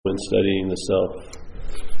when studying the self.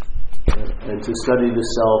 And to study the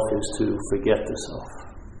self is to forget the self.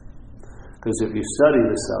 Because if you study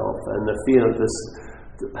the self, and the feeling,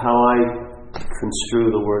 how I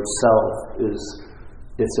construe the word self is,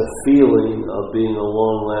 it's a feeling of being a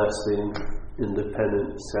long-lasting,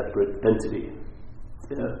 independent, separate entity,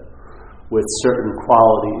 with certain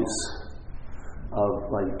qualities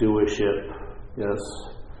of like doership, yes,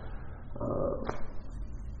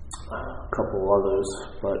 a couple others,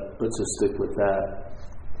 but let's just stick with that.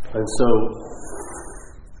 And so,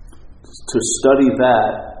 to study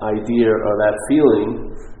that idea or that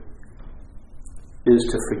feeling is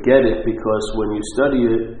to forget it, because when you study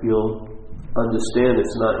it, you'll understand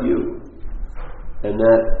it's not you, and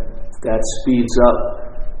that speeds up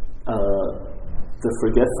the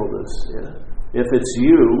forgetfulness. If it's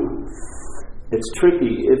you, it's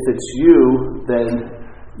tricky. If it's you, then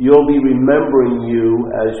you'll be remembering you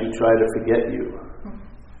as you try to forget you.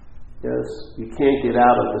 Yes, you can't get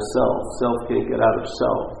out of the self. Self can't get out of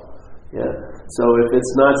self. Yeah. So if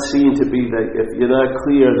it's not seen to be that, if you're not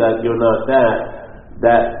clear that you're not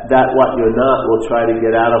that what you're not will try to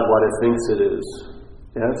get out of what it thinks it is.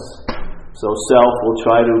 Yes. So self will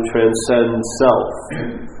try to transcend self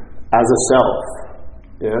as a self.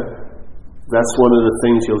 Yeah. That's one of the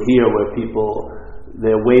things you'll hear where people,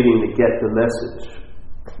 they're waiting to get the message.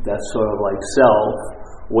 That's sort of like self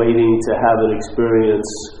waiting to have an experience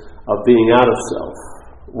of being out of self.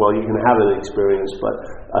 Well, you can have an experience, but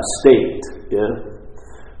a state,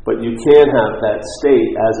 But you can't have that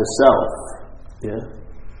state as a self,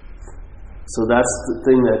 So that's the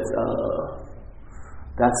thing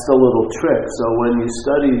that's the little trick. So when you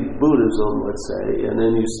study Buddhism, let's say, and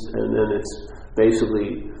then it's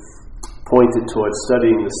basically pointed towards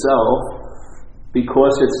studying the self,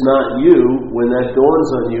 because it's not you, when that dawns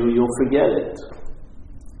on you, you'll forget it.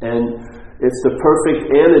 And it's the perfect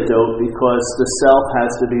antidote, because the self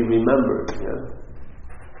has to be remembered.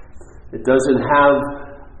 It doesn't have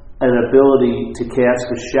an ability to cast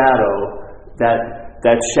a shadow.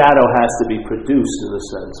 That shadow has to be produced, in a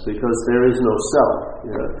sense, because there is no self.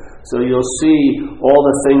 So you'll see all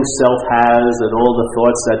the things self has, and all the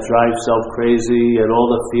thoughts that drive self crazy, and all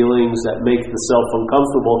the feelings that make the self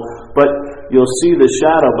uncomfortable. But you'll see the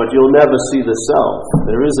shadow, but you'll never see the self.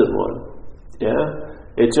 There isn't one.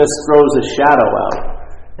 It just throws a shadow out,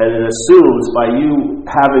 and it assumes by you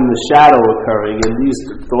having the shadow occurring, and these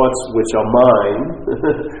thoughts which are mine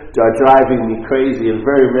are driving me crazy, and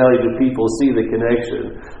very rarely do people see the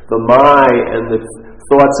connection. The my and the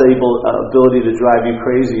thoughts ability to drive you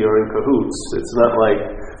crazy are in cahoots. It's not like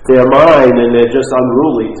they're mine and they're just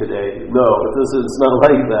unruly today. No, it's not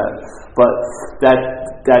like that. But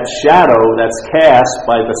that shadow that's cast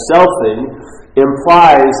by the selfing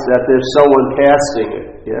implies that there's someone casting it.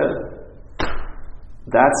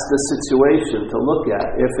 That's the situation to look at.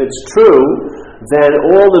 If it's true, then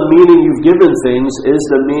all the meaning you've given things is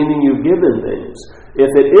the meaning you've given things.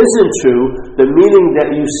 If it isn't true, the meaning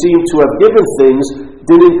that you seem to have given things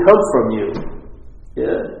didn't come from you.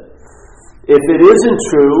 If it isn't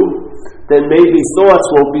true, then maybe thoughts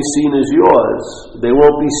won't be seen as yours. They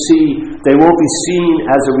won't be seen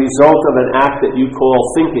as a result of an act that you call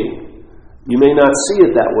thinking. You may not see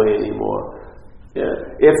it that way anymore.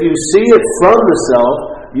 If you see it from the self,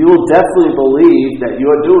 you will definitely believe that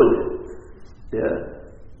you're doing it.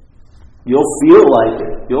 You'll feel like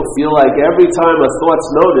it. You'll feel like every time a thought's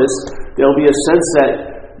noticed, there'll be a sense that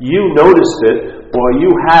you noticed it, or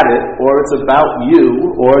you had it, or it's about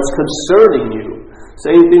you, or it's concerning you.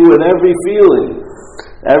 Same thing with every feeling.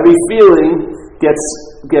 Every feeling gets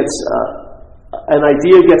an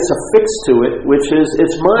idea gets affixed to it, which is,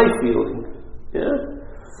 it's my feeling.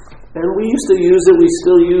 And we used to use it, we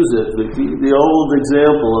still use it. The old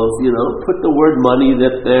example of, put the word money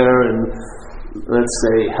there, and let's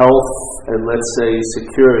say health, and let's say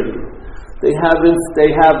security. They have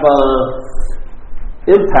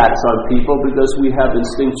impacts on people because we have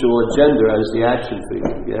instinctual agenda as the action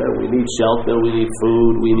figure. We need shelter, we need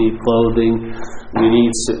food, we need clothing, we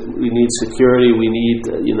need security, we need,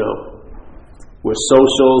 we're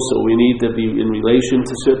social, so we need to be in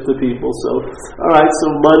relationship to people. So, all right, so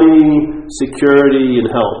money, security, and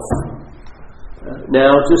health. Now,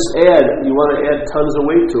 just you want to add tons of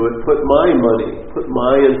weight to it, put my money, put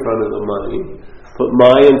my in front of the money, put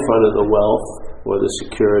my in front of the wealth or the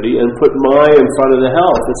security, and put my in front of the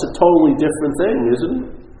health. It's a totally different thing, isn't it?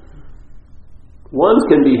 One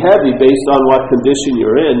can be heavy based on what condition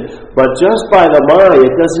you're in, but just by the mind,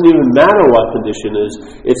 it doesn't even matter what condition is.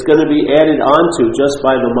 It's going to be added onto just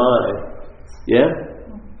by the mind.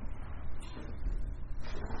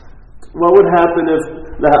 What would happen if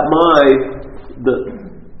that mind,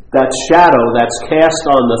 that shadow that's cast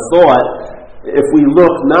on the thought, if we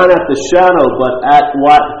look not at the shadow but at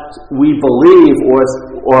what we believe or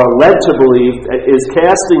are led to believe is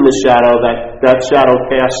casting the shadow, that shadow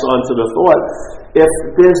casts onto the thought, if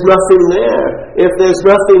there's nothing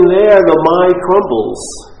there, the mind crumbles.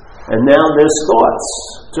 And now there's thoughts,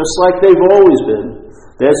 just like they've always been.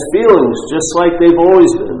 There's feelings, just like they've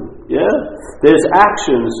always been. Yeah? There's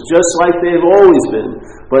actions, just like they've always been.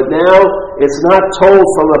 But now it's not told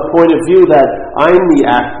from a point of view that I'm the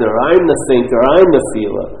actor, I'm the thinker, I'm the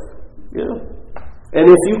feeler. Yeah? And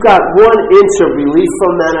if you got 1 inch of relief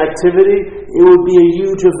from that activity, it would be a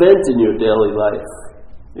huge event in your daily life.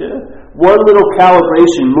 Yeah? One little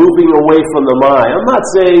calibration moving away from the mind. I'm not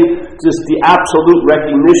saying just the absolute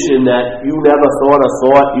recognition that you never thought a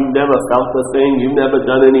thought, you never felt a thing, you've never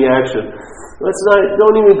done any action.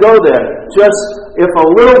 Don't even go there. Just if a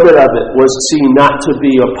little bit of it was seen not to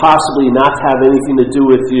be or possibly not to have anything to do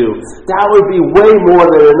with you, that would be way more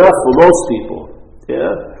than enough for most people.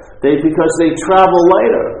 Yeah? Because they travel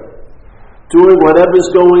lighter, doing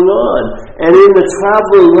whatever's going on. And in the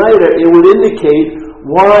traveling lighter, it would indicate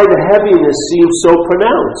why the heaviness seems so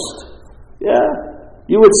pronounced. Yeah?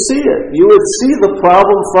 You would see it. You would see the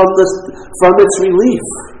problem from its relief.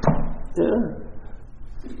 Yeah?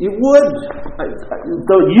 You would.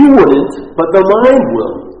 Though you wouldn't, but the mind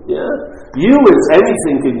will. Yeah? You is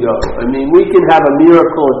anything can go. I mean, we can have a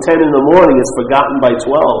miracle at 10 in the morning, it's forgotten by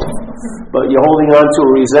 12. But you're holding on to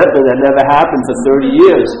a resentment that never happened for 30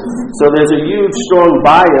 years. So there's a huge, strong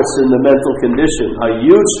bias in the mental condition, a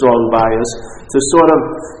huge, strong bias to sort of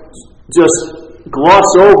just gloss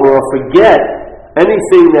over or forget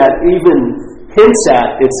anything that even hints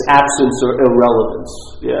at its absence or irrelevance.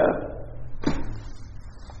 Yeah?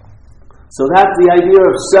 So that the idea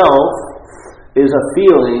of self is a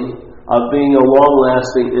feeling of being a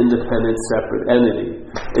long-lasting, independent, separate entity.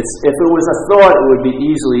 If it was a thought, it would be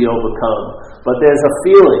easily overcome. But there's a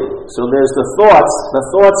feeling. So there's the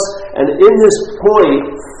thoughts, and in this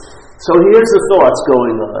point, so here's the thoughts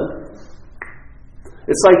going on.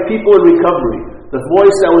 It's like people in recovery. The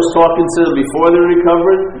voice that was talking to them before they're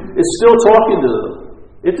recovering is still talking to them.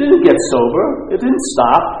 It didn't get sober. It didn't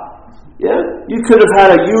stop. Yeah? You could have had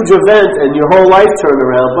a huge event and your whole life turned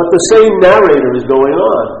around, but the same narrator is going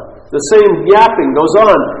on. The same yapping goes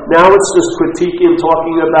on. Now it's just critiquing,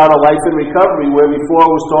 talking about a life in recovery, where before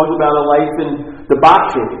it was talking about a life in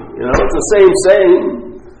debauchery. It's the same saying.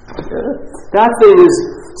 Yeah? That thing is,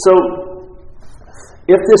 so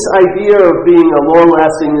if this idea of being a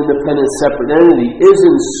long-lasting, independent, separate entity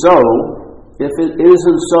isn't so, if it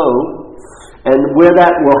isn't so, and where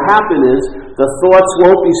that will happen is, the thoughts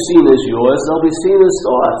won't be seen as yours, they'll be seen as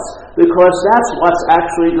thoughts. Because that's what's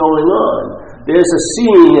actually going on. There's a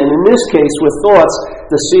seeing, and in this case with thoughts,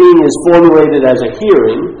 the seeing is formulated as a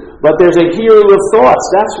hearing, but there's a hearing of thoughts.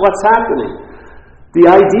 That's what's happening. The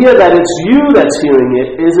idea that it's you that's hearing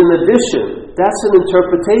it is an addition. That's an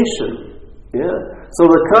interpretation. Yeah? So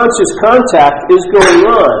the conscious contact is going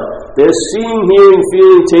on. There's seeing, hearing,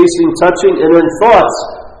 feeling, tasting, touching, and then thoughts.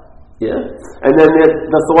 Yeah? And then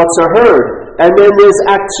the thoughts are heard. And then there's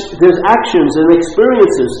actions and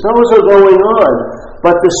experiences. Those are going on.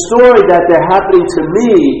 But the story that they're happening to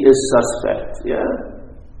me is suspect. Yeah?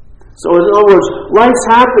 So in other words, life's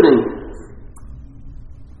happening.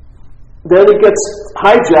 Then it gets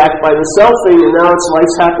hijacked by the self thing, and now it's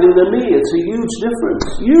life's happening to me. It's a huge difference.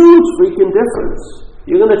 Huge freaking difference.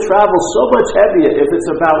 You're going to travel so much heavier if it's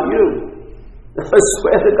about you. I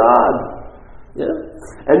swear to God. Yeah?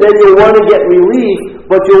 And then you want to get relief,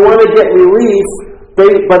 but you want to get relief,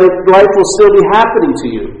 but life will still be happening to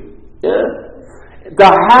you. Yeah? The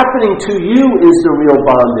happening to you is the real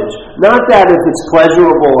bondage. Not that if it's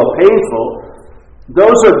pleasurable or painful.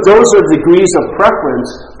 Those are degrees of preference,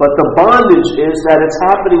 but the bondage is that it's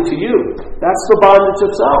happening to you. That's the bondage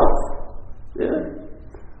of self. Yeah?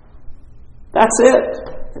 That's it.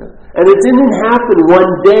 And it didn't happen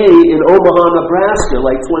one day in Omaha, Nebraska,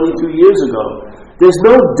 like 22 years ago. There's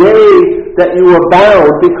no day that you were bound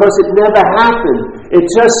because it never happened. It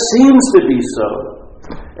just seems to be so.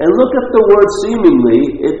 And look at the word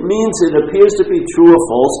seemingly. It means it appears to be true or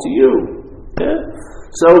false to you. Yeah?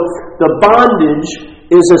 So the bondage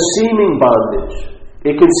is a seeming bondage.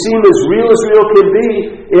 It can seem as real can be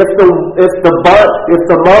if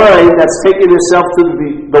the mind that's taking itself to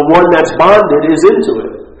the one that's bonded is into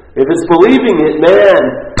it. If it's believing it, man,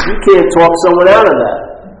 you can't talk someone out of that.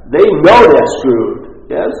 They know they're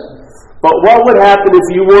screwed. Yes? But what would happen if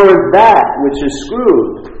you weren't that which is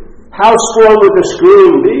screwed? How strong would the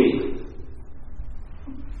screwing be?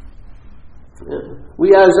 Yeah. We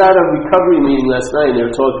was at a recovery meeting last night, and they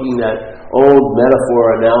were talking that old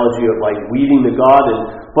metaphor, analogy of like weeding the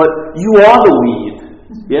garden, but you are the weed.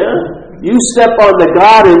 Yeah? You step on the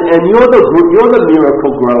garden and you're the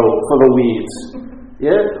miracle grow for the weeds.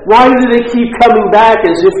 Yeah? Why do they keep coming back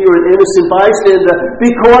as if you're an innocent bystander?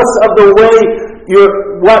 Because of the way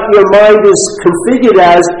what your mind is configured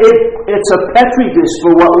as. It's a petri dish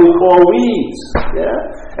for what we call weeds. Yeah?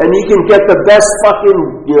 And you can get the best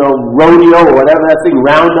fucking, rodeo or whatever that thing,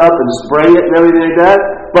 Roundup, and spray it and everything like that.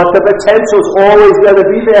 But the potential's always going to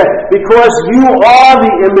be there because you are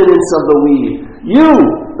the immanence of the weed. You,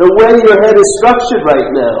 the way your head is structured right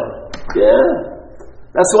now. Yeah?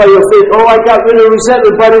 That's why you'll think, I got rid of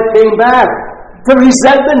resentment, but it came back. The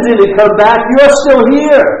resentment didn't come back. You're still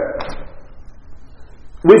here.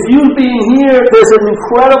 With you being here, there's an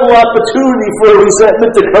incredible opportunity for a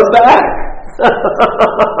resentment to come back.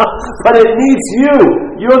 But it needs you.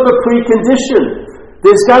 You're the precondition.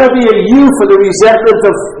 There's got to be a you for the resentment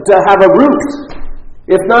to have a root.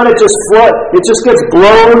 If not, it just gets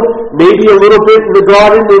blown, maybe a little bit in the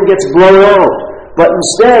garden, then gets blown out. But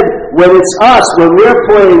instead, when it's us, when we're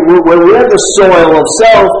playing, when we're the soil of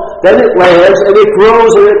self, then it lands and it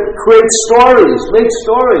grows and it creates stories, makes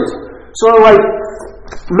stories. Sort of like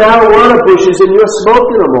marijuana bushes and you're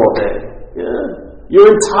smoking them all day. Yeah?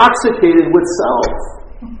 You're intoxicated with self.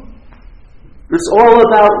 It's all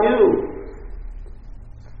about you.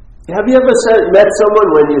 Have you ever met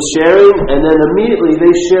someone when you're sharing and then immediately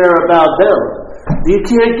they share about them? You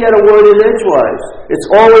can't get a word in edgewise. It's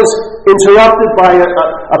always interrupted by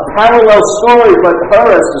a parallel story, but her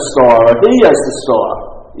as the star or he as the star.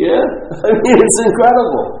 Yeah? I mean, it's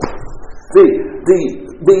incredible.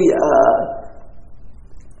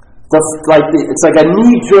 It's like a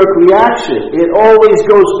knee-jerk reaction. It always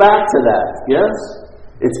goes back to that. Yes?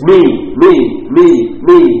 It's me.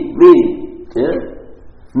 Yeah?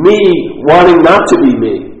 Me wanting not to be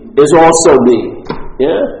me is also me.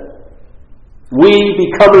 Yeah? We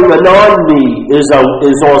becoming a non-me is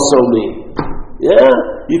also me. Yeah?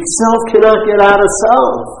 Self cannot get out of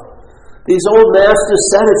self. These old masters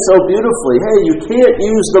said it so beautifully. Hey, you can't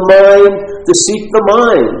use the mind to seek the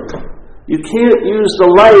mind. You can't use the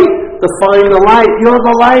light to find the light. You're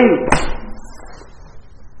the light.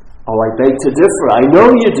 I beg to differ. I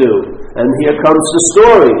know you do. And here comes the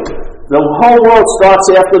story. The whole world starts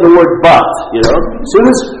after the word but, As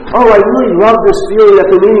soon as, I really love this feeling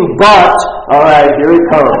at the meaning, but, all right, here it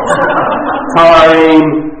comes. Time,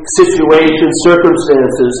 situation,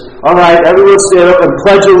 circumstances. All right, everyone stand up and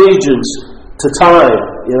pledge allegiance to time,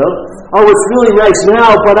 it's really nice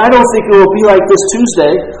now, but I don't think it will be like this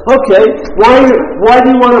Tuesday. Okay, why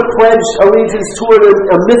do you want to pledge allegiance toward a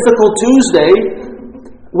mythical Tuesday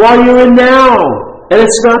while you're in now? And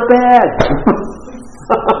it's not bad.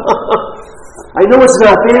 I know it's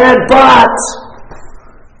not bad, but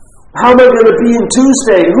how am I going to be in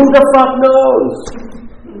Tuesday? Who the fuck knows?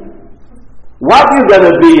 What you're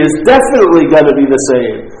going to be is definitely going to be the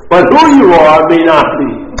same, but who you are may not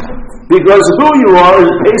be. Because who you are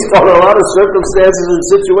is based on a lot of circumstances and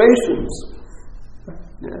situations.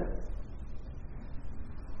 Yeah.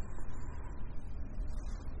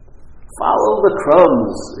 Follow the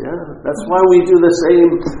crumbs. Yeah. That's why we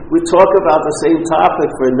talk about the same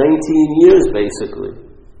topic for 19 years, basically.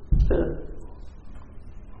 Yeah.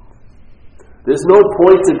 There's no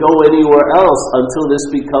point to go anywhere else until this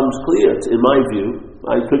becomes clear, in my view.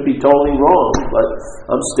 I could be totally wrong, but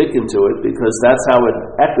I'm sticking to it because that's how it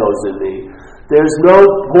echoes in me. There's no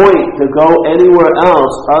point to go anywhere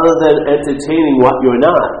else other than entertaining what you're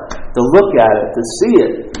not, to look at it, to see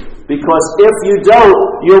it. Because if you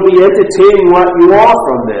don't, you'll be entertaining what you are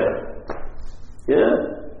from there. Yeah?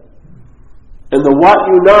 And the what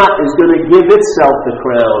you not is going to give itself the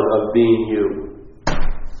crown of being you.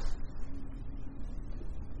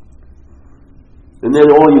 And then,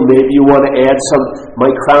 maybe you want to add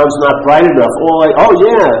my crown's not bright enough.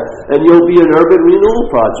 And you'll be an urban renewal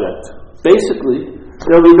project. Basically,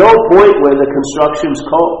 there'll be no point where the construction's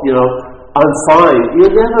unfine.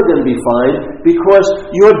 You're never going to be fine because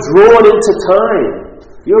you're drawn into time.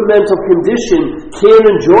 Your mental condition can't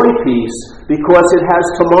enjoy peace because it has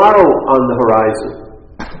tomorrow on the horizon.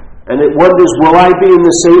 And it wonders, will I be in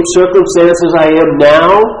the same circumstances I am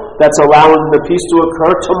now that's allowing the peace to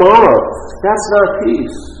occur tomorrow? That's not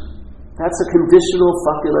peace. That's a conditional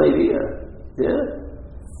fucking idea. Yeah?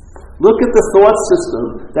 Look at the thought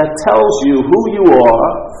system that tells you who you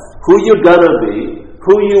are, who you're gonna be,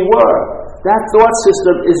 who you were. That thought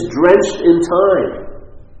system is drenched in time.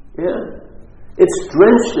 Yeah? It's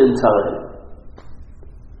drenched in time.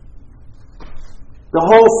 The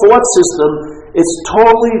whole thought system is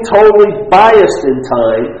totally biased in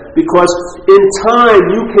time Because in time,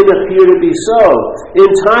 you can appear to be so. In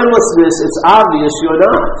timelessness, it's obvious you're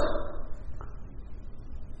not.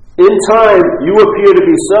 In time, you appear to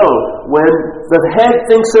be so. When the head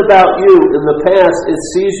thinks about you in the past, it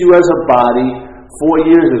sees you as a body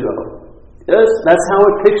 4 years ago. Yes, that's how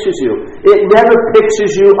it pictures you. It never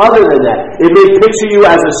pictures you other than that. It may picture you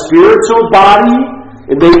as a spiritual body.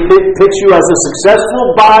 It may picture you as a successful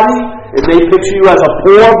body. It may picture you as a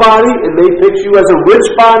poor body. It may picture you as a rich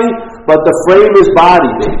body. But the frame is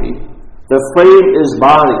body, baby. The frame is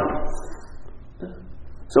body.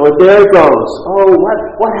 So there it goes. Oh,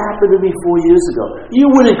 what happened to me 4 years ago? You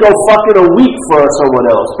wouldn't go fucking a week for someone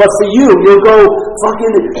else. But for you, you'll go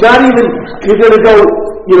fucking, not even, you're going to go,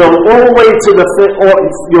 all the way to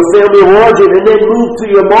your family of origin and then move to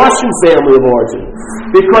your Martian family of origin.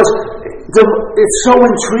 Because it's so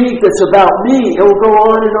intrigued, it's about me. It will go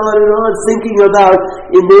on and on and on, thinking about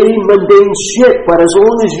inane, mundane shit. But as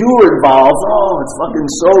long as you're involved, it's fucking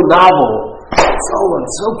so novel. I'm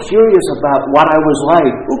so curious about what I was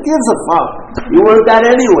like. Who gives a fuck? You weren't that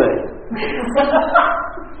anyway.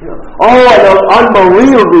 I'm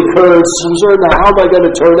unbelievably concerned how am I going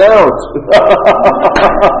to turn out?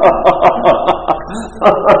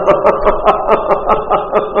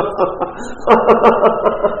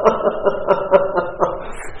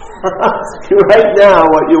 Right now,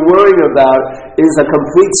 what you're worrying about is a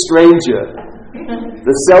complete stranger.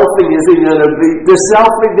 The selfing isn't going to be... The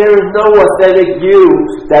selfing, there is no authentic you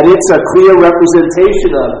that it's a clear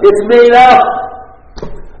representation of. It's made up.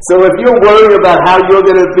 So if you're worried about how you're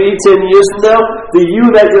going to be 10 years from now, the you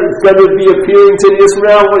that you're going to be appearing 10 years from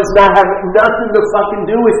now is not having nothing to fucking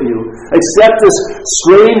do with you, except this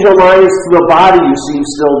strange alliance to the body you seem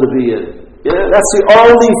still to be in. Yeah, that's the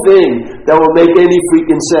only thing that will make any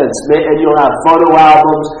freaking sense. And you'll have photo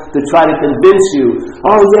albums to try to convince you,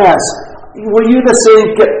 oh yes, were you the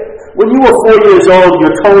same? When you were 4 years old,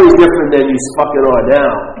 you're totally different than you fucking are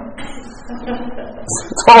now.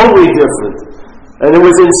 Totally different. And it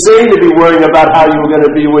was insane to be worrying about how you were going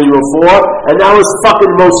to be when you were 4, and that was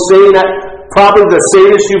fucking most sane, probably the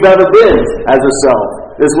sanest you've ever been as a self,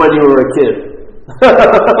 is when you were a kid.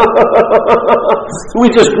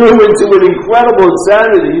 We just grew into an incredible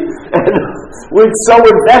insanity, and we're so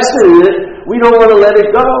invested in it, we don't want to let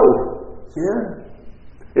it go. Yeah.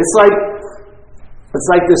 It's like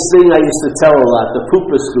this thing I used to tell a lot, the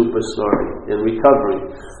Pooper Scooper story in recovery.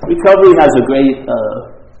 Recovery has a great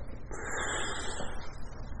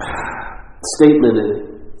statement in it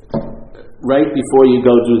right before you go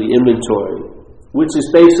through the inventory, which is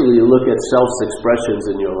basically to look at self-expressions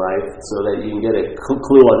in your life so that you can get a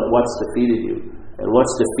clue on what's defeated you. And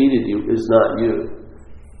what's defeated you is not you.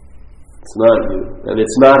 It's not you. And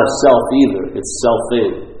it's not a self either. It's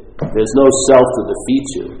selfing. There's no self to defeat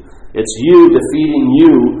you. It's you defeating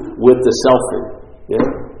you with the selfing. Yeah?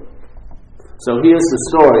 So here's the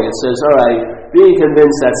story. It says, all right, being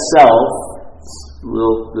convinced that self,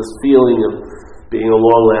 this feeling of being a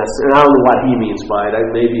long-lasting, and I don't know what he means by it.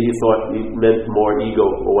 Maybe he thought he meant more ego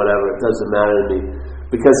or whatever. It doesn't matter to me.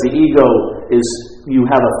 Because the ego is, you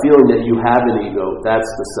have a feeling that you have an ego. That's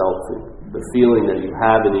the selfing. The feeling that you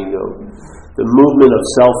have an ego. The movement of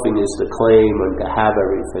selfing is to claim and to have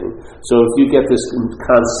everything. So if you get this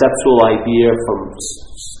conceptual idea from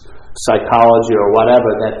psychology or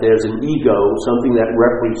whatever that there's an ego, something that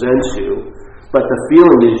represents you, but the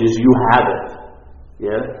feeling is you have it.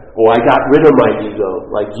 Yeah? Or I got rid of my ego.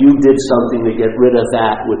 Like you did something to get rid of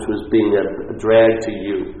that which was being a drag to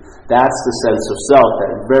you. That's the sense of self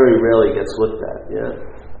that very rarely gets looked at. Yeah?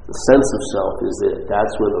 The sense of self is it.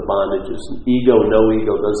 That's where the bondage is. Ego, no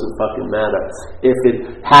ego, doesn't fucking matter. If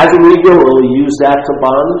it has an ego, it will use that to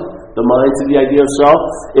bond the mind to the idea of self.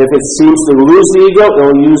 If it seems to lose the ego, it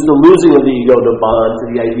will use the losing of the ego to bond to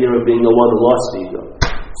the idea of being the one who lost the ego.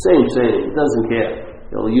 Same. It doesn't care.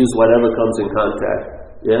 It will use whatever comes in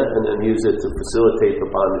contact, yeah, and then use it to facilitate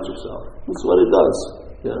the bondage of self. That's what it does.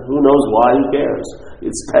 Yeah, who knows why? Who cares?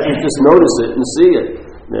 It's you just notice it and see it.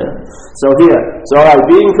 Yeah. So all right,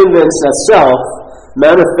 being convinced that self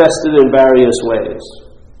manifested in various ways.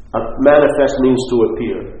 Manifest means to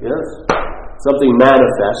appear. Yes. Something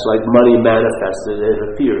manifests, like money manifested,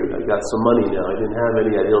 it appeared. I got some money now. I didn't have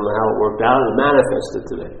any. I don't know how it worked out. It manifested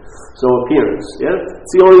today. So appearance. Yeah.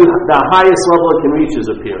 It's the highest level it can reach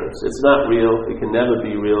is appearance. It's not real. It can never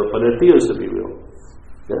be real, but it appears to be real.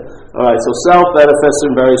 Yeah. All right. So self manifests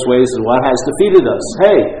in various ways, and what has defeated us?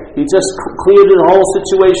 Hey. He just cleared the whole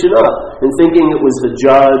situation up in thinking it was the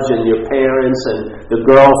judge and your parents and the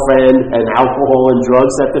girlfriend and alcohol and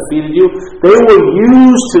drugs that defeated you. They were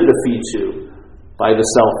used to defeat you by the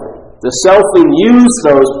selfing. The selfing used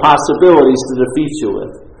those possibilities to defeat you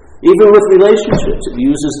with. Even with relationships, it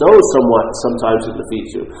uses those somewhat, sometimes it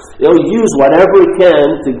defeats you. It'll use whatever it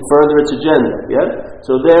can to further its agenda, yeah?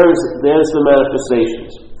 So there's the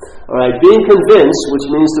manifestations. Alright, being convinced, which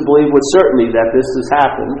means to believe with certainty that this has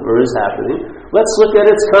happened, or is happening, let's look at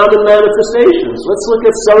its common manifestations. Let's look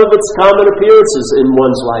at some of its common appearances in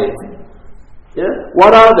one's life. Yeah?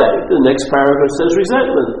 What are they? The next paragraph says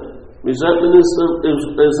resentment. Resentment is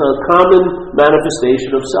a common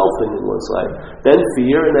manifestation of selfing in one's life. Then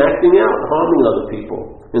fear and acting out, harming other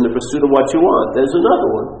people in the pursuit of what you want. There's another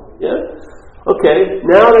one. Yeah? Okay,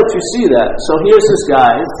 now that you see that, so here's this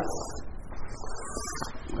guy.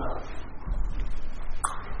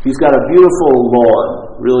 He's got a beautiful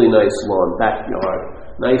lawn, really nice lawn,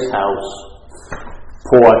 backyard, nice house,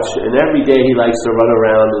 porch, and every day he likes to run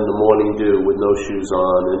around in the morning dew with no shoes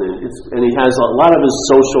on, and he has a lot of his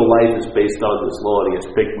social life is based on this lawn. He has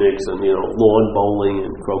picnics and lawn bowling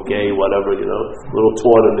and croquet, whatever, little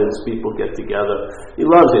tournaments. People get together. He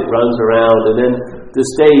loves it. Runs around, and then this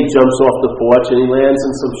day he jumps off the porch and he lands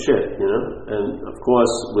in some shit, and of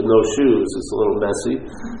course with no shoes it's a little messy.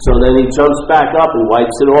 So then he jumps back up and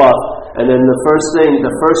wipes it off, and then the first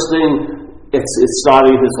thing. It's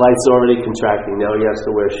starting, his life's already contracting. Now he has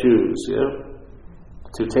to wear shoes,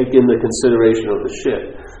 to take in the consideration of the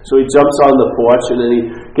shit. So he jumps on the porch and then he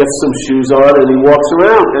gets some shoes on and he walks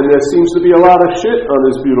around, and there seems to be a lot of shit on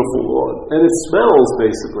his beautiful lawn. And it smells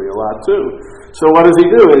basically a lot too. So what does he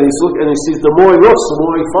do? And he sees, the more he looks, the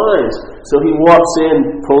more he finds. So he walks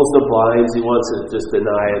in, pulls the blinds. He wants to just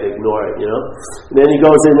deny it, ignore it, And then he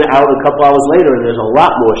goes in and out a couple hours later, and there's a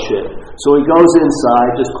lot more shit. So he goes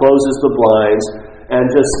inside, just closes the blinds, and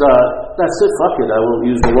just, that's it, fuck it, I won't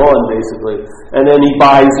use the lawn, basically. And then he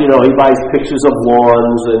buys pictures of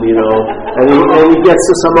lawns, and he gets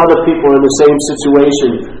to some other people in the same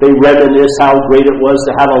situation. They reminisce how great it was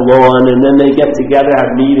to have a lawn, and then they get together,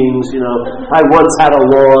 have meetings, I once had a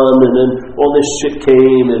lawn, and then all this shit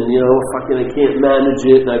came, and, I can't manage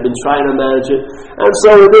it, and I've been trying to manage it. And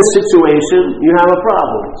so in this situation, you have a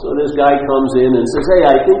problem. So this guy comes in and says, hey,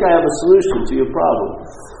 I think I have a solution to your problem.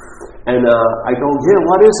 And I go, yeah,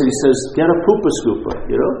 what is it? He says, get a pooper scooper,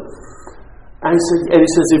 And he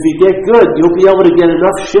says, if you get good, you'll be able to get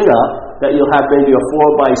enough shit up that you'll have maybe a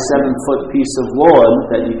 4 by 7 foot piece of lawn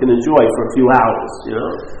that you can enjoy for a few hours,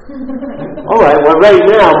 All right, well, right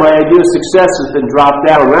now, my idea of success has been dropped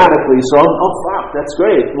down radically, so fuck, that's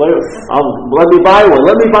great. Let me buy one.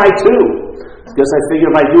 Let me buy 2. Because I figure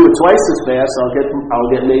if I do it twice as fast, I'll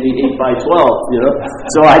get maybe 8 by 12,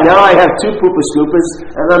 So now I have 2 pooper scoopers,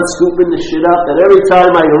 and I'm scooping the shit up, and every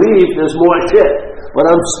time I leave, there's more shit. But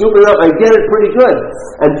I'm scooping up, I get it pretty good.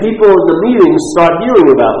 And people in the meetings start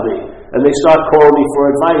hearing about me. And they start calling me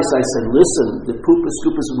for advice. I said, listen, the pooper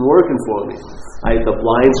scoopers have been working for me. The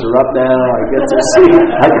blinds are up now. I get to see.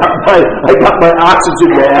 I got my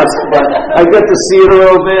oxygen mask, but I get to see it a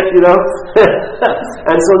little bit,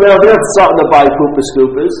 And so now they're starting to buy pooper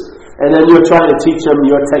scoopers. And then you're trying to teach them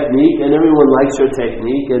your technique, and everyone likes your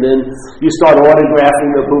technique, and then you start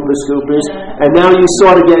autographing the pooper scoopers, and now you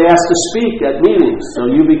sort of get asked to speak at meetings. So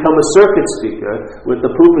you become a circuit speaker with the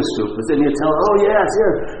pooper scoopers, and you tell them, oh yes,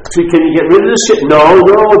 yeah. So can you get rid of this shit? No,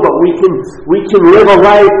 but we can live a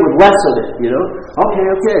life with less of it,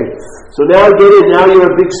 Okay. So now now you're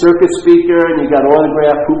a big circuit speaker, and you got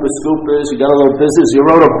autographed pooper scoopers, you got a little business, you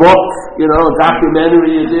wrote a book, a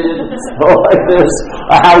documentary you did, like this,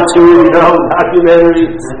 a how-to,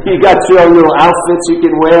 documentary. You got your own little outfits you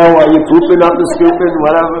can wear while you're pooping up and scooping,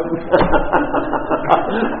 whatever.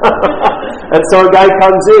 And so a guy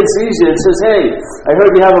comes in, sees you, and says, hey, I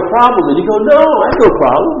heard you have a problem. And you go, no, I have no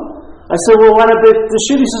problem. I said, well, what about the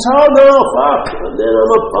shit? He says, oh no, fuck. And then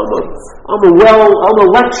I'm a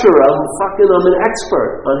lecturer. I'm an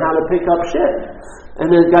expert on how to pick up shit. And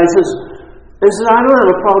then the guy says, I don't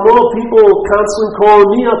have a problem. All people constantly calling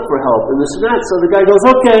me up for help and this and that. So the guy goes,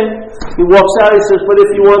 okay. He walks out. He says, but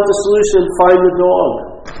if you want the solution, find the dog.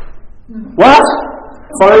 What?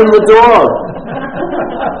 Find the dog.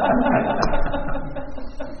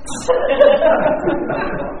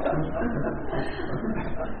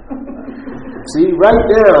 See, right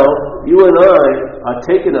now, you and I are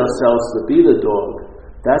taking ourselves to be the dog.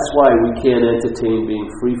 That's why we can't entertain being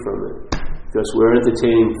free from it. Because we're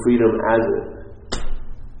entertaining freedom as it.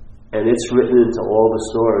 And it's written into all the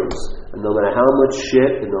stories. And no matter how much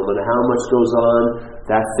shit, and no matter how much goes on,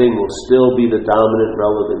 that thing will still be the dominant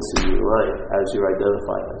relevance in your life as you're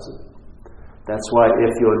identified as it. That's why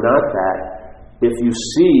if you're not that, If you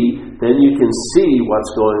see, then you can see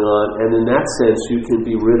what's going on, and in that sense you can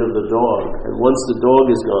be rid of the dog. And once the dog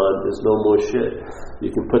is gone, there's no more shit. You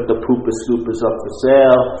can put the pooper scoopers up for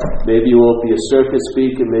sale. Maybe you won't be a circus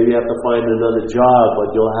speaker, maybe you have to find another job, but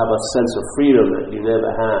you'll have a sense of freedom that you never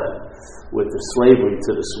had with the slavery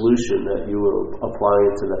to the solution that you were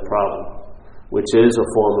applying to that problem, which is a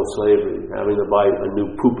form of slavery, having to buy a new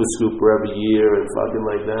pooper scooper every year and fucking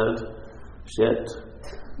like that. Shit.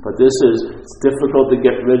 But it's difficult to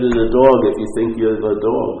get rid of the dog if you think you're the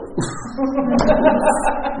dog.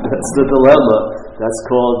 That's the dilemma. That's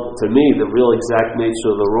called, to me, the real exact nature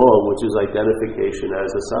of the wrong, which is identification as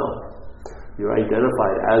a self. You're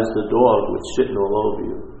identified as the dog with shitting all over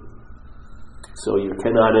you. So you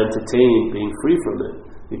cannot entertain being free from it.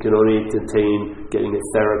 You can only entertain getting a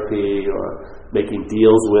therapy or making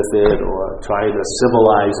deals with it or trying to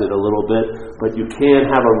civilize it a little bit, but you can't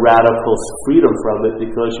have a radical freedom from it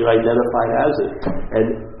because you're identified as it. And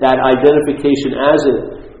that identification as it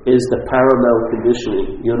is the paramount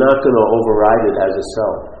conditioning. You're not going to override it as a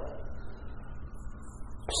self.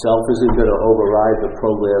 Self isn't going to override the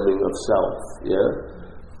programming of self, yeah?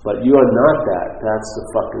 But you are not that. That's the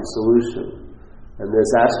fucking solution. And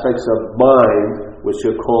there's aspects of mind, which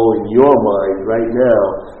you're calling your mind right now,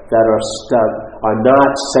 that are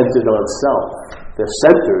not centered on self. They're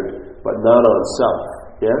centered, but not on self.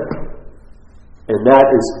 Yeah? And that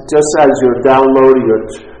is, just as you're downloading or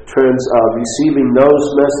receiving those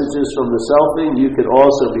messages from the selfing, you can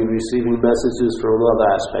also be receiving messages from other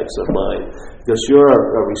aspects of mind. Because you're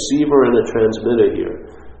a receiver and a transmitter here,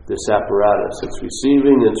 this apparatus. It's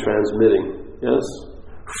receiving and transmitting. Yes?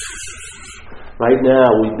 Right now,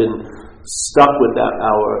 we've been stuck with that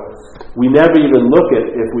we never even look at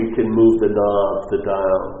if we can move the knob, the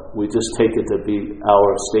dial. We just take it to be our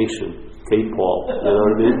station, K-Paul, you know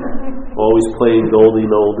what I mean? Always playing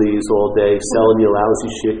oldies all day, selling you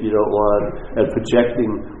lousy shit you don't want, and projecting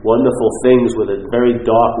wonderful things with a very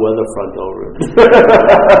dark weather front over it.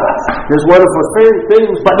 There's wonderful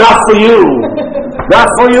things, but not for you! Not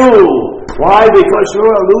for you! Why? Because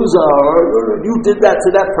you're a loser, or you did that to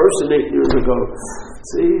that person 8 years ago.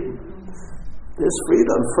 See? There's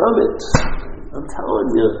freedom from it. I'm telling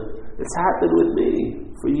you. It's happened with me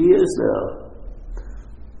for years now.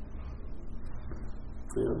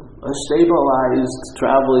 You know, a stabilized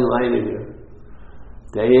traveling lighter here.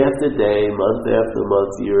 Day after day, month after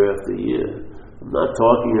month, year after year. I'm not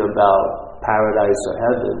talking about paradise or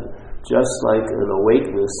heaven, just like an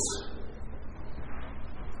awakeness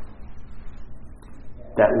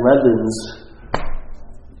that leavens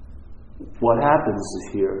what happens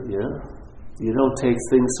here, yeah? You don't take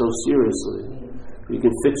things so seriously. You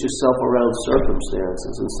can fit yourself around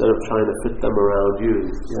circumstances instead of trying to fit them around you,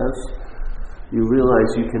 yes? You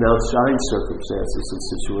realize you can outshine circumstances and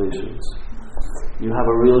situations. You have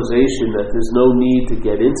a realization that there's no need to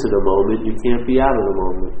get into the moment, you can't be out of the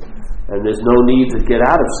moment. And there's no need to get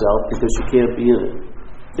out of self because you can't be in it.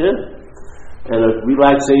 Yeah? And a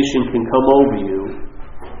relaxation can come over you.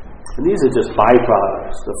 And these are just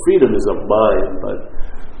byproducts. The freedom is of mind, but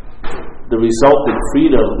the resultant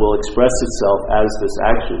freedom will express itself as this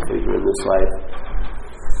action figure in this life.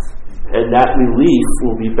 And that relief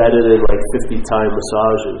will be better than like 50-time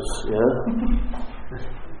massages, yeah?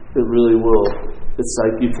 It really will. It's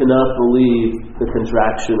like you cannot believe the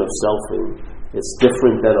contraction of selfing. It's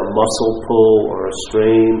different than a muscle pull or a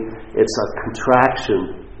strain. It's a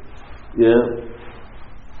contraction, yeah?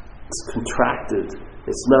 It's contracted.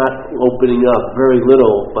 It's not opening up very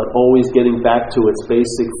little, but always getting back to its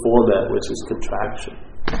basic format, which is contraction.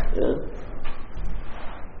 Yeah?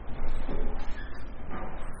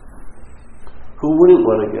 Who wouldn't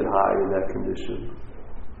want to get high in that condition?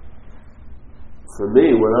 For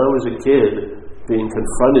me, when I was a kid, being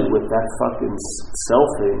confronted with that fucking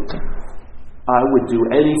selfing, I would do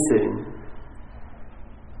anything.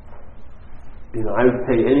 You know, I would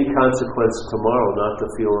pay any consequence tomorrow not to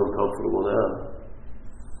feel uncomfortable now.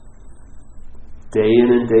 Day in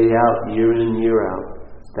and day out, year in and year out.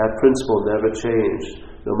 That principle never changed.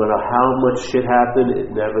 No matter how much shit happened,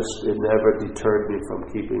 it never deterred me from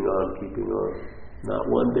keeping on. Not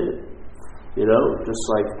one bit. You know, just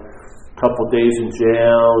like a couple days in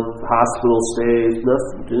jail, hospital stays,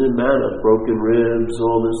 nothing, didn't matter. Broken ribs,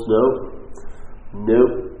 all this,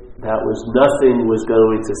 nope. That was nothing was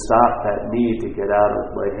going to stop that need to get out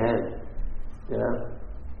of my head. Yeah?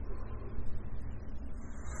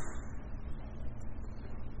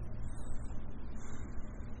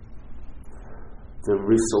 The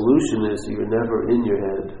solution is you're never in your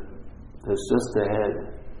head. There's just the head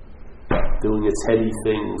doing its heady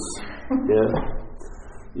things. Yeah?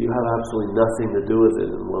 You have absolutely nothing to do with it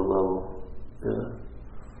in one level. Yeah.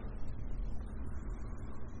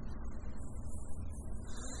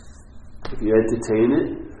 If you entertain it,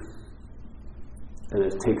 and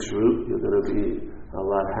it takes root, you're going to be a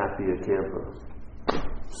lot happier camper.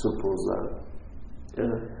 Simple as that.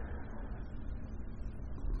 Yeah.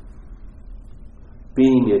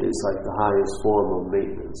 Being it is like the highest form of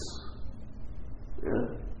maintenance. Yeah.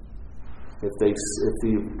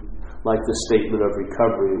 Like the statement of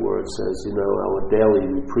recovery where it says, our daily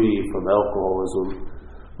reprieve from alcoholism,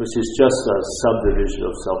 which is just a subdivision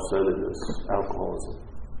of self-centeredness, alcoholism.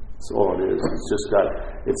 That's all it is.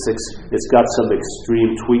 It's got some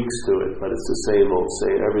extreme tweaks to it, but it's the same old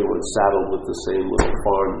saying. Everyone's saddled with the same little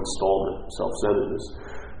farm installment, self-centeredness.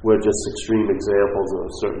 We're just extreme examples of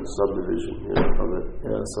a certain subdivision of it.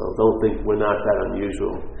 Yeah, so don't think we're not that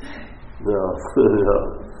unusual. No,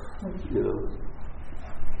 no.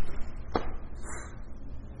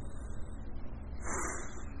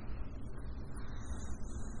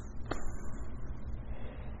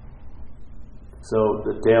 So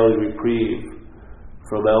the daily reprieve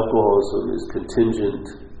from alcoholism is contingent,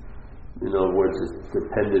 in other words, it's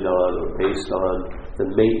dependent on or based on the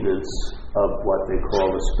maintenance of what they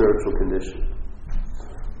call a spiritual condition.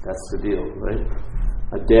 That's the deal, right?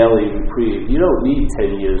 A daily reprieve. You don't need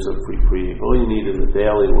 10 years of reprieve. All you need is a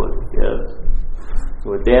daily one. Yeah.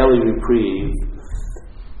 So a daily reprieve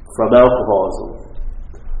from alcoholism,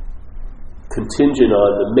 contingent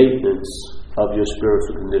on the maintenance of your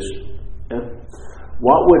spiritual condition. Yeah?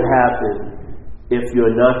 What would happen if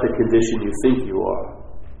you're not the condition you think you are?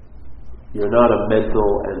 You're not a mental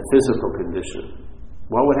and physical condition.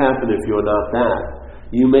 What would happen if you're not that?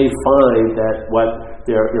 You may find that what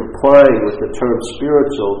they're implying with the term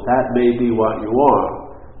spiritual, that may be what you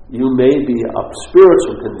are. You may be a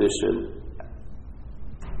spiritual condition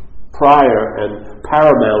prior and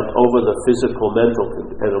paramount over the physical, mental,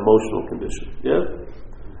 and emotional condition. Yeah?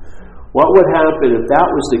 What would happen if that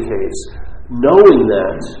was the case? Knowing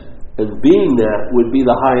that and being that would be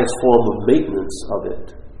the highest form of maintenance of it.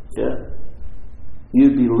 Yeah?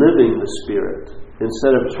 You'd be living the Spirit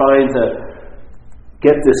instead of trying to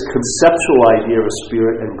get this conceptual idea of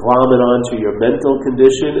spirit and glom it onto your mental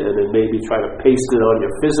condition and then maybe try to paste it on your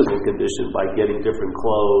physical condition by getting different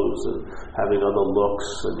clothes and having other looks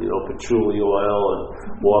and, patchouli oil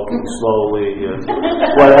and walking slowly and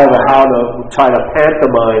whatever, how to try to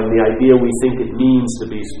pantomime the idea we think it means to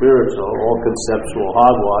be spiritual, all conceptual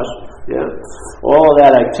hogwash. Yeah? All of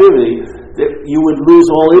that activity, you would lose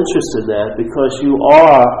all interest in that because you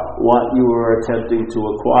are what you were attempting to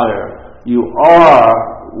acquire. You are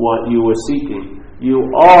what you were seeking. You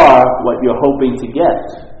are what you're hoping to get.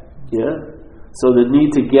 Yeah? So the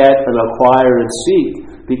need to get and acquire and seek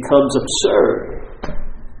becomes absurd.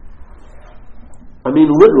 I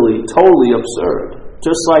mean, literally, totally absurd.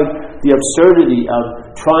 Just like the absurdity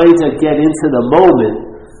of trying to get into the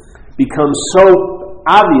moment becomes so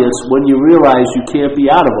obvious when you realize you can't be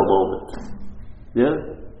out of a moment. Yeah?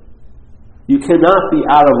 You cannot be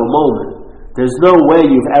out of a moment. There's no way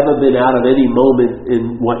you've ever been out of any moment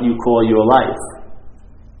in what you call your life.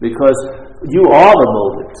 Because you are the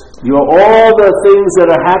moment. You're all the things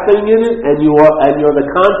that are happening in it, and you're the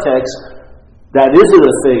context that isn't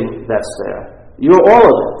a thing that's there. You're all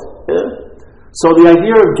of it. Yeah? So the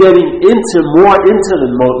idea of getting more into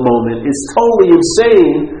the moment is totally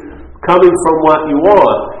insane coming from what you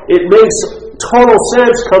are. It makes total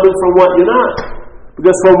sense coming from what you're not.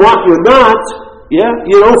 Because from what you're not,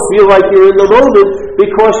 you don't feel like you're in the moment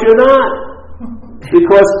because you're not.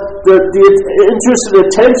 Because the interest and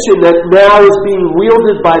attention that now is being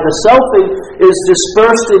wielded by the selfing is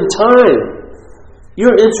dispersed in time.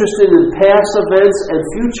 You're interested in past events and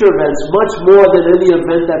future events much more than any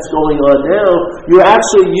event that's going on now. You're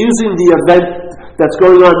actually using the event that's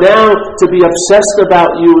going on now to be obsessed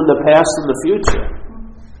about you in the past and the future.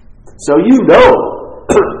 So you know.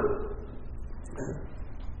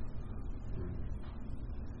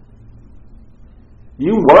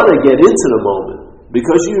 You want to get into the moment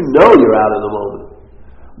because you know you're out of the moment.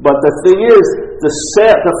 But the thing is, the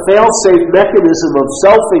fail-safe mechanism of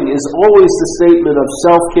selfing is always the statement of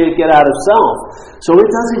self can't get out of self. So it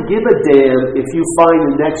doesn't give a damn if you find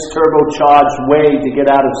the next turbocharged way to get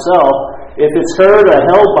out of self. If it's hurt or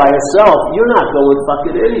held by itself, you're not going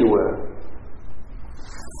fucking anywhere.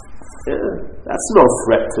 Yeah, that's no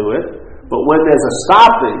threat to it. But when there's a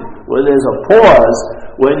stopping, when there's a pause,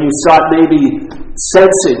 when you start maybe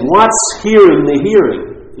sensing what's hearing the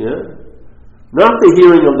hearing, yeah? Not the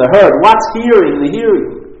hearing of the heard, what's hearing the hearing,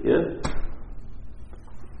 yeah?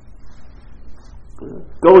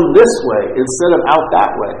 Going this way instead of out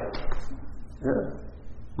that way. Yeah.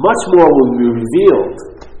 Much more will be revealed.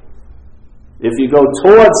 If you go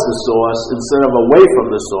towards the source instead of away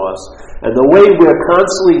from the source. And the way we're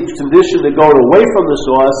constantly conditioned to go away from the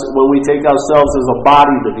source when we take ourselves as a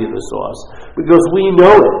body to be the source. Because we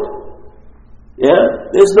know it. Yeah?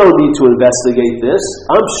 There's no need to investigate this.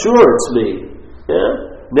 I'm sure it's me.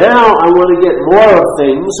 Yeah? Now I want to get more of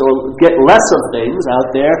things, or get less of things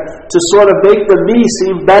out there, to sort of make the me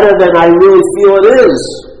seem better than I really feel it is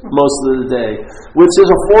most of the day. Which is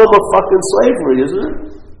a form of fucking slavery, isn't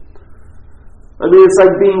it? I mean, it's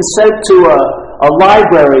like being sent to a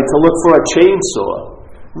library to look for a chainsaw.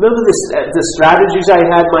 Remember the strategies I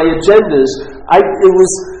had, my agendas?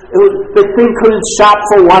 The thing couldn't shop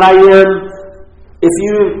for what I am.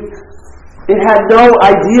 It had no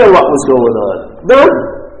idea what was going on. None.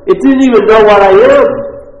 It didn't even know what I am.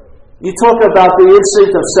 You talk about the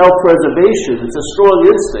instinct of self-preservation. It's a strong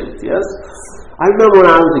instinct, yes? I remember when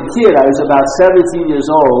I was a kid, I was about 17 years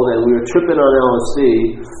old, and we were tripping on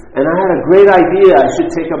LSD, and I had a great idea. I should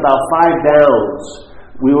take about 5 downs.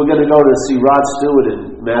 We were going to go to see Rod Stewart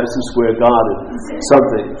in Madison Square Garden,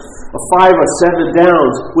 something. 5 or 7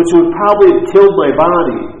 downs, which would probably have killed my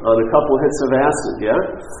body on a couple hits of acid, yeah?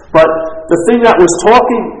 But the thing that was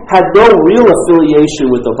talking had no real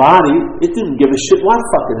affiliation with the body. It didn't give a shit what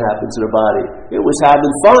fucking happened to the body. It was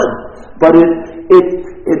having fun. But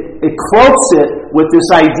it cloaks it with this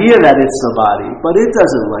idea that it's the body, but it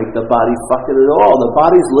doesn't like the body fucking at all. The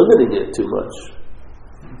body's limiting it too much.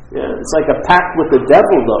 Yeah, it's like a pact with the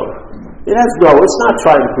devil, though. It's not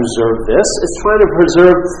trying to preserve this. It's trying to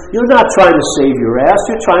preserve, you're not trying to save your ass,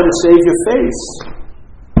 you're trying to save your face.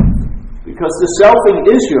 Because the selfing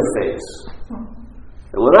is your face.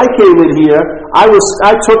 And when I came in here, I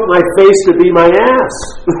took my face to be my ass.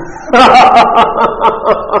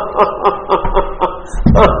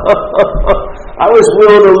 I was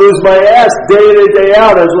willing to lose my ass day in and day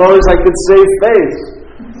out as long as I could save face.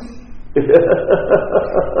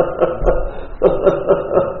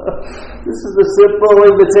 This is a simple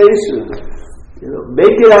invitation.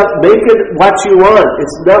 Make it what you want.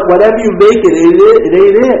 It's not whatever you make it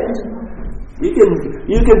ain't it.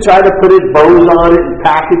 You can try to put it bows on it and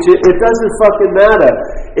package it. It doesn't fucking matter.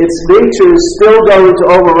 Its nature is still going to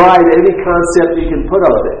override any concept you can put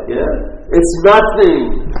on it. Yeah, it's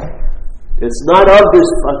nothing. It's not of this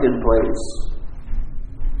fucking place.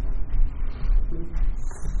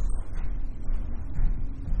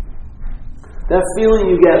 That feeling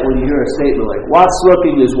you get when you hear a statement like, what's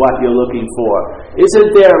looking is what you're looking for.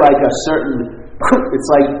 Isn't there like a certain, it's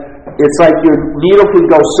like your needle can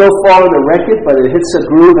go so far in the record, but it hits a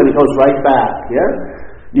groove and it goes right back, yeah?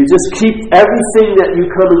 You just keep everything that you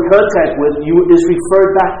come in contact with, is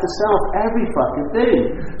referred back to self, every fucking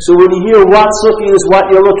thing. So when you hear what's looking is what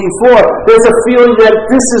you're looking for, there's a feeling that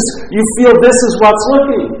you feel this is what's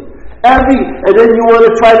looking. And then you want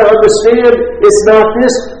to try to understand it's not this,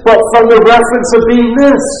 but from the reference of being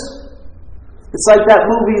this. It's like that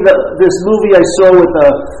movie, this movie I saw with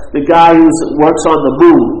the guy who works on the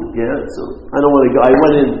moon. Yeah, so I don't want to go. I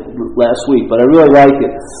went in last week, but I really like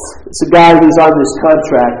it. It's a guy who's on this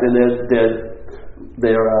contract, and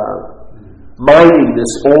they're mining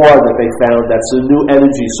this ore that they found that's a new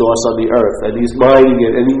energy source on the earth, and he's mining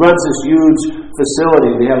it, and he runs this huge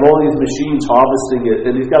facility. They have all these machines harvesting it,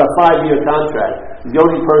 and he's got a 5-year contract. He's the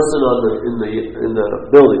only person in the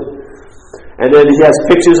building, and then he has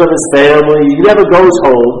pictures of his family. He never goes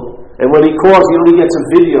home, and when he calls, he only gets a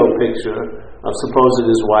video picture of supposed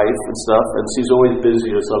his wife and stuff, and she's always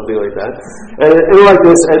busy or something like that. And like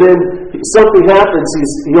this, and then something happens,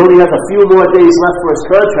 he only has a few more days left for his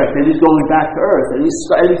contract, and he's going back to Earth. And he's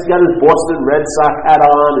got his Boston Red Sox hat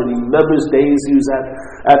on, and he remembers days he was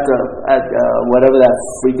at whatever that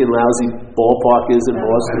freaking lousy ballpark is in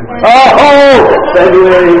Boston.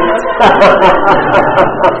 February.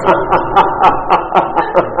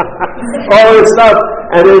 All this stuff.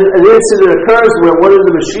 And then an incident occurs where one of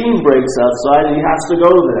the machine breaks outside, and he has to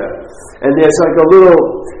go there. And there's like a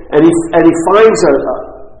little, and he finds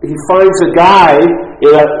a guy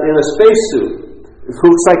in a spacesuit. It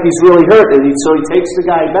looks like he's really hurt, and so he takes the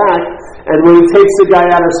guy back. And when he takes the guy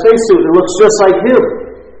out of the spacesuit, it looks just like him.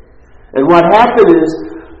 And what happened is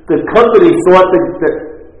the company thought that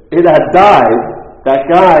it had died,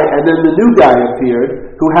 that guy, and then the new guy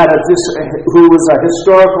appeared, who was a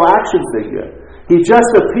historical action figure. He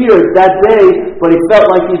just appeared that day, but he felt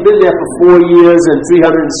like he'd been there for 4 years and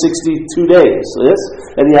 362 days. Yes?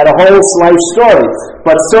 And he had a whole life story.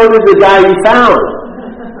 But so did the guy he found.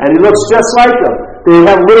 And he looks just like him. They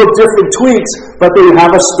have little different tweaks, but they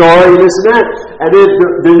have a story and this and that. And then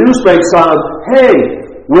the news breaks on him, hey,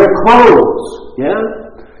 we're closed. Yeah?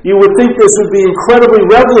 You would think this would be incredibly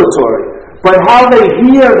revelatory. But how they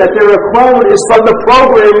hear that they're a clone is from the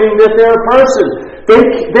programming that they're a person. They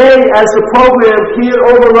as the program, can't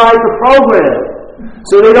override the program.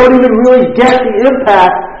 So they don't even really get the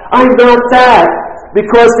impact, I'm not that,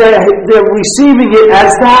 because they're receiving it as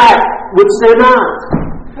that, which they're not.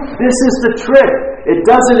 This is the trick. It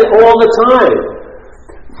does it all the time.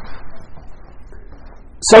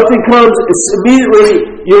 Something comes, it's immediately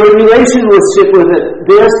you're in relationship with it.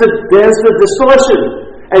 There's the distortion.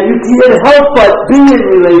 And you can't help but be in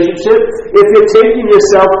relationship if you're taking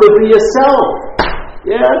yourself to be yourself.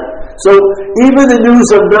 Yeah? So even the news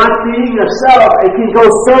of not being yourself, it can go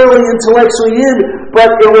thoroughly intellectually in,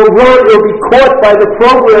 but it'll be caught by the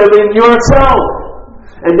programming yourself.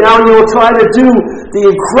 And now you'll try to do the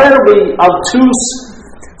incredibly obtuse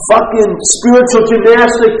fucking spiritual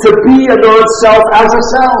gymnastic to be a non-self as a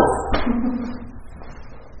self.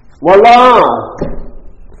 Voila!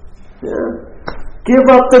 Yeah. Give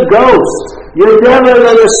up the ghost. You're never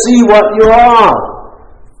going to see what you are.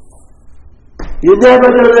 You're never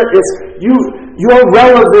going to... Your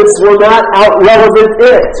relevance will not out-relevant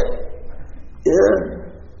it. Yeah.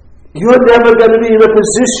 You're never going to be in a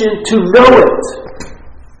position to know it.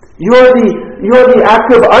 You're the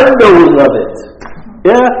active unknowing of it.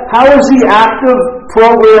 Yeah? How is the active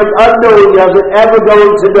programmed unknowing of it ever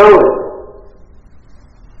going to know it?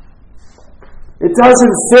 It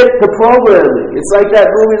doesn't fit the programming. It's like that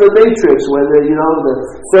movie The Matrix, where the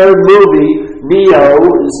third movie, Neo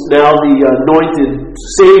is now the anointed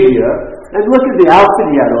savior. And look at the outfit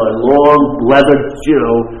he had on. Long leather,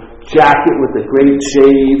 jacket with the great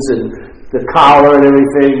shades and the collar and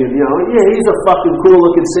everything. And, he's a fucking cool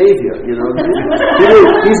looking savior,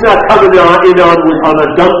 He's not coming on a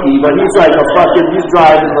donkey, but he's like he's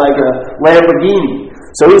driving like a Lamborghini.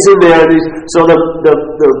 So he's in there, and so the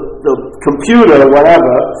computer,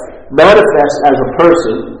 whatever, manifests as a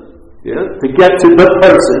person, to get to the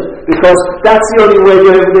person, because that's the only way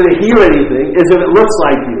you're ever going to hear anything, is if it looks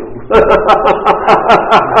like you.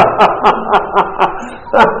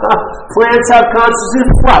 Plants have consciousness?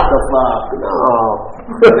 What the fuck? No.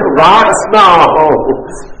 Rocks? No.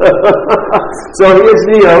 So here's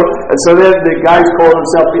Neo, and so then the guy's calling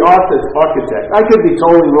himself the architect. I could be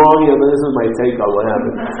totally wrong here, but this is my take on what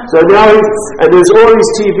happened. So now there's all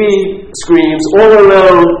these TV screens all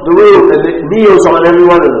around the room, and Neo's on every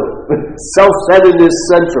one of them. Self-centeredness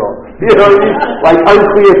central. Like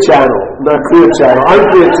unclear channel. Not clear channel.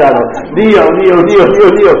 Unclear channel. Neo.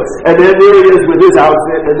 And then there he is with his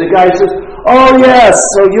outfit, and the guy says, oh yes,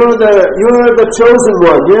 so you're the chosen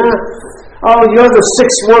one, yeah? Oh, you're the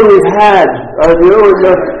sixth one we've had,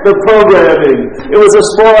 the programming. It was a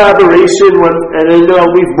small aberration, and then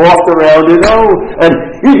we've morphed around it. Oh, and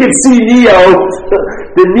you can see Neo.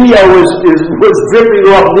 The Neo was dripping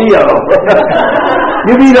off Neo.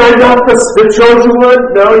 You mean I'm not the chosen one?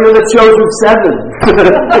 No, you're the chosen seven.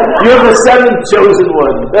 You're the seventh chosen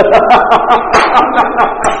one.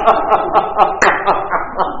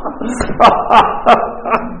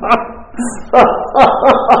 I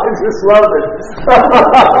just love it.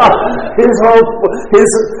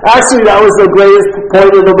 Actually, that was the greatest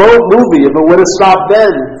point of the movie, if it would have stopped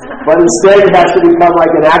then. But instead, he has to become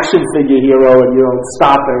like an action figure hero and,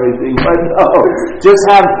 stop everything. But no, just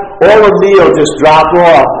have all of Neo just drop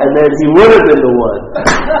off, and then he would have been the one.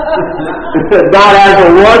 Not as a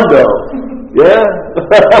one, though. Yeah?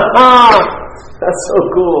 That's so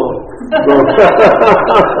cool.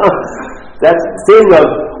 That thing of,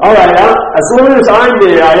 all right, as long as I'm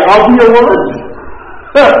there, I'll be a one.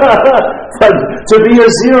 But to be a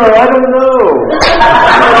zero, I don't know.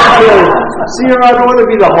 Zero, I don't want to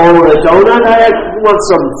be the hole in a donut. I want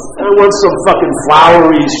some fucking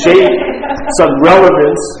flowery shape, some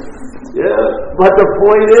relevance. Yeah, but the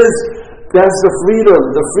point is, that's the freedom.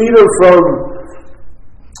 The freedom from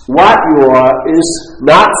what you are is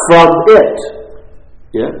not from it.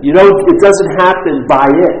 Yeah, it doesn't happen by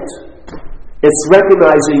it. It's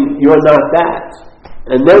recognizing you're not that.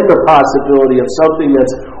 And then the possibility of something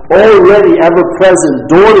that's already ever present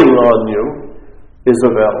dawning on you is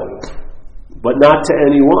available. But not to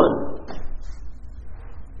anyone.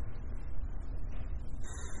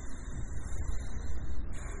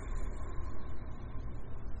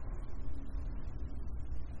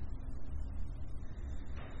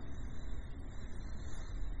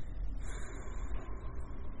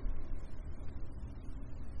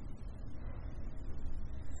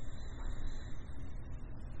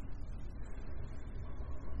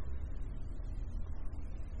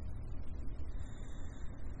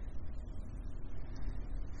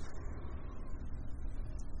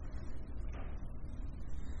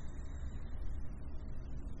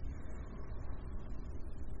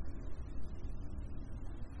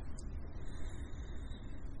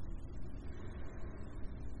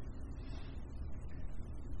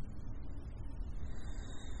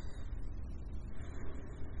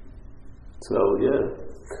 So yeah,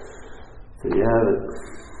 there you have it.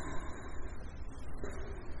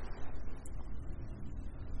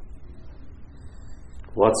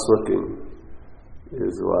 What's looking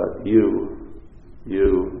is what you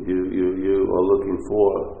are looking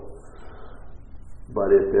for. But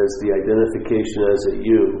if there's the identification as a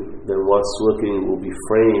you, then what's looking will be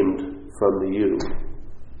framed from the you.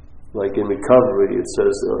 Like in recovery, it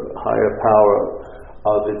says the higher power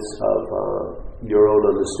of your own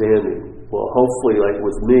understanding. Well, hopefully, like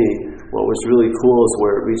with me, what was really cool is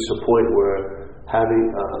where it reached a point where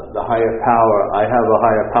having the higher power, I have a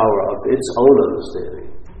higher power of its own understanding.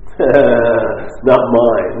 Not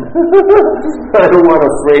mine. I don't want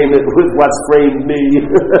to frame it with what's framed me.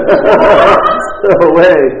 No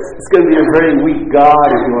way. It's going to be a very weak God,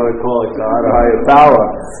 if you want to call it God or higher power.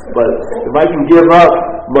 But if I can give up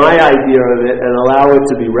my idea of it and allow it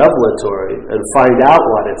to be revelatory and find out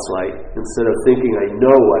what it's like, instead of thinking I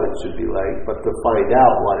know what it should be like, but to find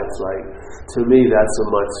out what it's like, to me that's a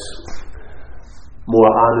much more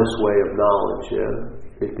honest way of knowledge.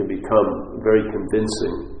 Yeah, it can become very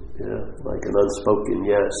convincing. Yeah, like an unspoken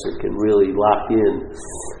yes. It can really lock in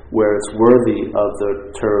where it's worthy of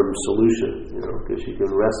the term solution, because you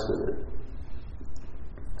can rest in it.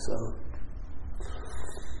 So,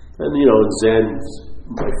 and in Zen,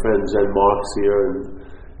 my friend Zen Mark's here, and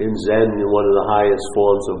in Zen, one of the highest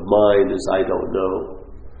forms of mind is I don't know,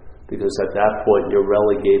 because at that point you're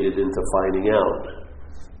relegated into finding out.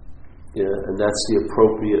 Yeah, and that's the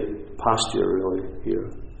appropriate posture really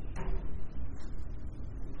here.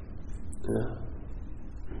 Yeah.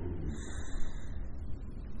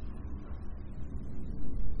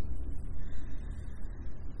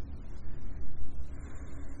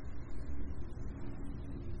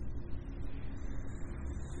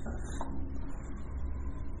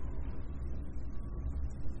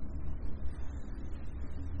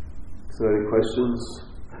 So any questions?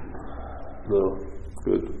 No?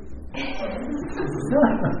 Good.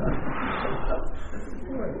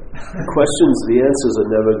 Questions, the answers are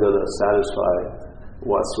never going to satisfy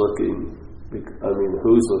what's looking.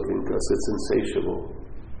 Who's looking, because it's insatiable.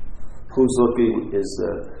 Who's looking is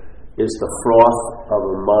the froth of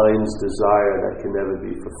a mind's desire that can never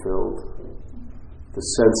be fulfilled. The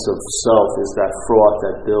sense of self is that froth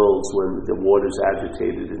that builds when the water's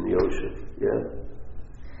agitated in the ocean. Yeah?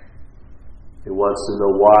 It wants to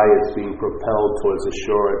know why it's being propelled towards a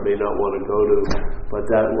shore it may not want to go to, but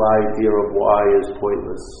that idea of why is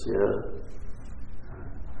pointless. Yeah.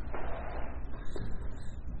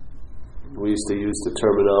 We used to use the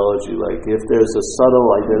terminology like, if there's a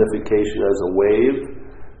subtle identification as a wave,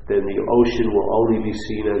 then the ocean will only be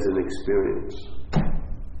seen as an experience.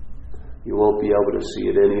 You won't be able to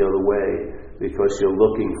see it any other way because you're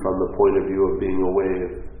looking from the point of view of being a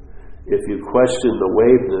wave. If you question the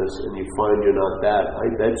waveness and you find you're not that, I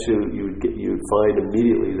bet you'd find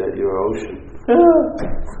immediately that you're ocean.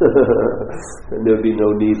 And there'd be no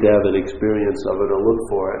need to have an experience of it or look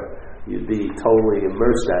for it. You'd be totally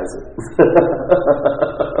immersed as it.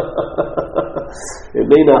 It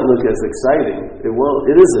may not look as exciting. It won't.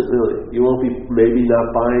 It isn't really. You won't be maybe not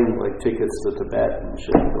buying like tickets to Tibet and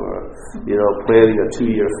shit, or planning a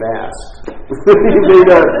 2-year fast.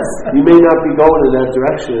 you may not be going in that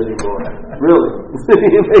direction anymore. Really,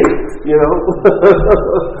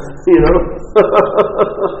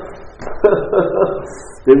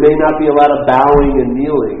 There may not be a lot of bowing and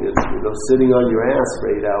kneeling and sitting on your ass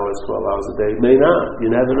for 8 hours, 12 hours a day. May not. You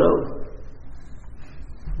never know.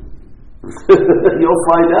 You'll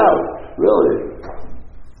find out. Really.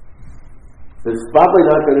 It's probably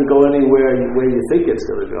not going to go anywhere where you think it's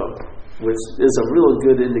going to go, which is a real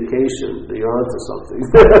good indication that you're onto something.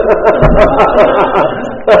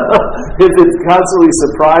 If it constantly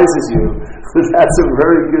surprises you, that's a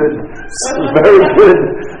very good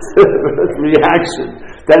reaction.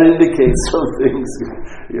 That indicates some things.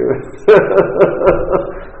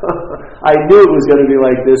 I knew it was going to be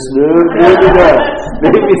like this.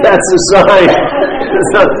 Maybe that's a sign.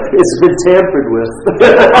 It's been tampered with.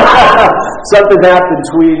 Something happened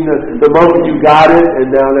between the moment you got it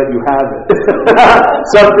and now that you have it.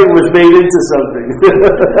 Something was made into something.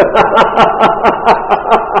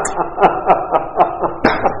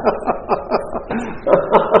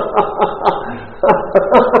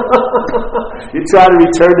 You try to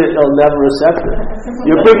return it, they'll never accept it.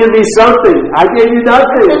 You're bringing me something. I gave you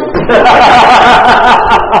nothing.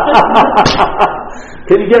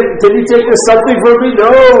 Can you take this something from me? No,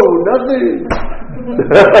 nothing.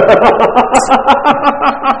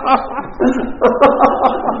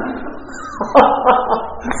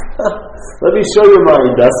 Let me show you my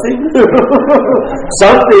nothing.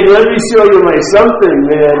 Something. Let me show you my something,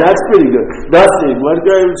 man. That's pretty good. Nothing. What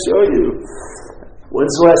can I show you?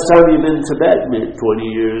 When's the last time you've been in Tibet? Maybe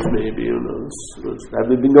 20 years, maybe. Who knows? Have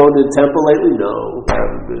you been going to the temple lately? No,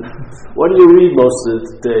 haven't been. What do you read most of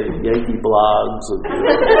the day? Yankee blogs, and,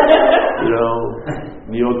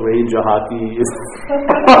 New York Ranger hockey.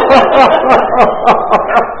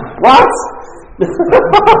 What?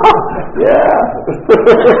 Yeah.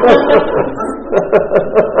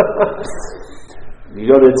 You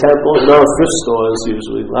go to the temple, thrift stores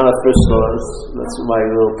usually. A lot of thrift stores. That's my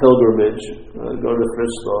little pilgrimage. I go to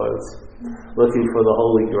thrift stores looking for the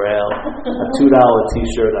Holy Grail. A $2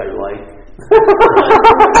 t-shirt I like.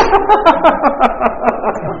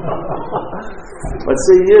 But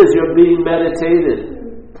see, you're being meditated.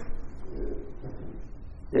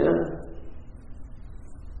 Yeah.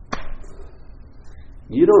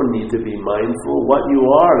 You don't need to be mindful. What you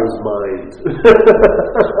are is mind.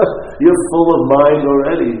 You're full of mind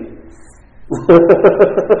already.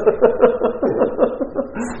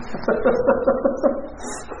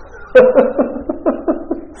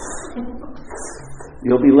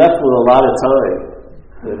 You'll be left with a lot of time.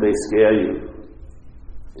 It may scare you.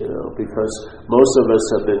 Because most of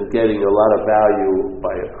us have been getting a lot of value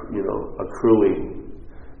by, accruing.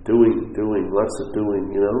 Doing, lots of doing,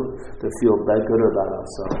 to feel good about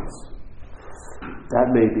ourselves. That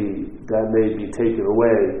may be taken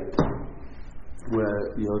away,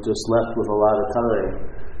 where you're just left with a lot of time,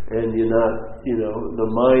 and you're not, the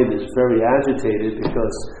mind is very agitated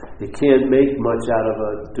because you can't make much out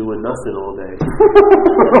of doing nothing all day.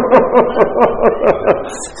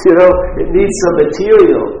 It needs some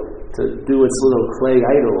material to do its little clay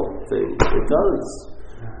idol thing. It does,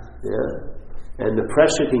 yeah. And the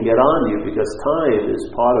pressure can get on you because time is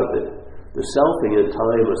part of it. The selfing and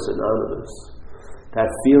time are synonymous. That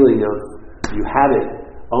feeling of you had it,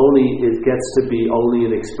 it gets to be only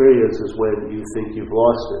an experience is when you think you've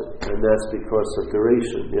lost it. And that's because of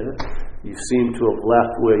duration, yeah? You seem to have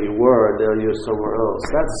left where you were and now you're somewhere else.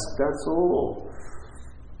 That's all.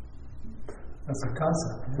 That's a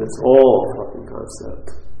concept. That's all fucking concept.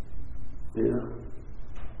 Yeah.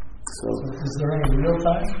 So is there any real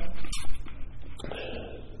time?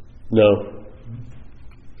 No.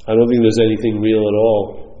 I don't think there's anything real at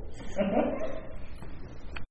all.